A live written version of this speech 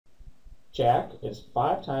Jack is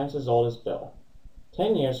 5 times as old as Bill.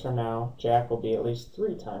 10 years from now, Jack will be at least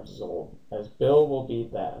 3 times as old as Bill will be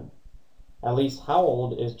then. At least how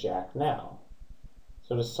old is Jack now?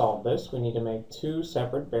 So to solve this, we need to make 2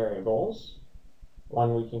 separate variables.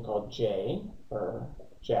 One we can call J for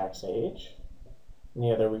Jack's age, and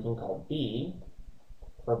the other we can call B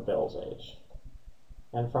for Bill's age.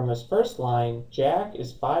 And from this first line, Jack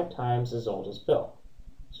is 5 times as old as Bill.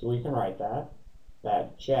 So we can write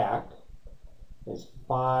that Jack is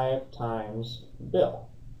 5 times Bill.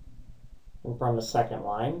 And from the second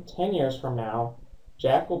line, 10 years from now,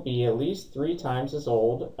 Jack will be at least 3 times as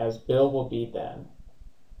old as Bill will be then.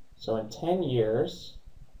 So in 10 years,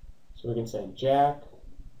 so we can say Jack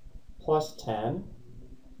plus 10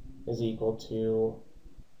 is equal to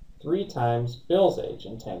 3 times Bill's age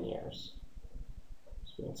in 10 years.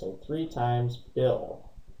 So we can say 3 times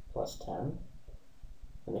Bill plus 10.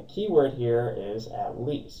 And the key word here is at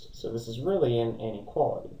least. So this is really an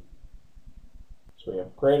inequality. So we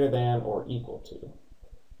have greater than or equal to.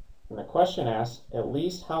 And the question asks, at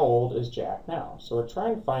least how old is Jack now? So we're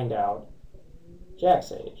trying to find out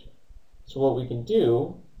Jack's age. So what we can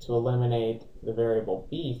do to eliminate the variable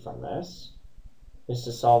b from this is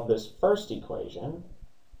to solve this first equation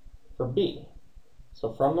for b.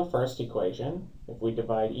 So from the first equation, if we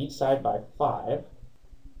divide each side by 5,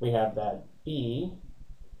 we have that b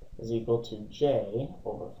is equal to j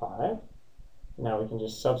over 5. Now we can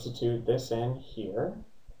just substitute this in here.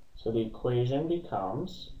 So the equation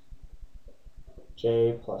becomes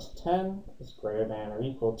j plus 10 is greater than or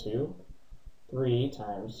equal to 3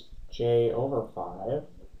 times j over 5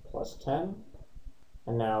 plus 10.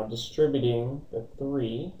 And now distributing the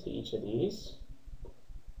 3 to each of these,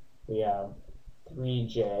 we have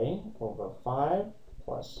 3j over 5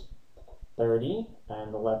 plus 30,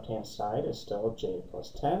 and the left-hand side is still j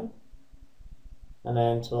plus 10. And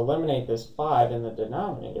then to eliminate this 5 in the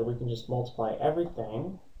denominator, we can just multiply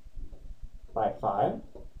everything by 5.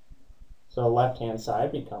 So the left-hand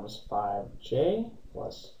side becomes 5j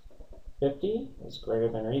plus 50 is greater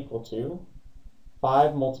than or equal to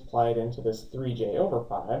 5 multiplied into this 3j over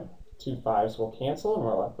 5. 2 5s will cancel, and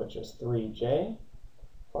we're left with just 3j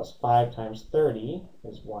plus 5 times 30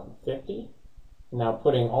 is 150. Now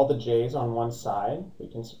putting all the j's on one side, we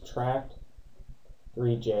can subtract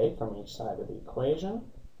 3j from each side of the equation.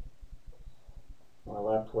 We're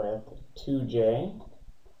left with 2j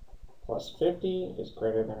plus 50 is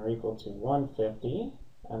greater than or equal to 150.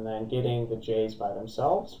 And then getting the j's by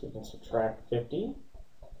themselves, we can subtract 50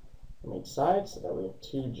 from each side so that we have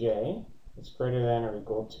 2j is greater than or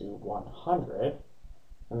equal to 100.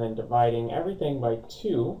 And then dividing everything by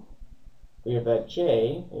 2, we have that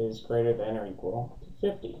j is greater than or equal to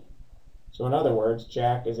 50. So in other words,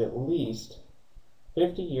 Jack is at least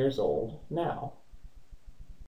 50 years old now.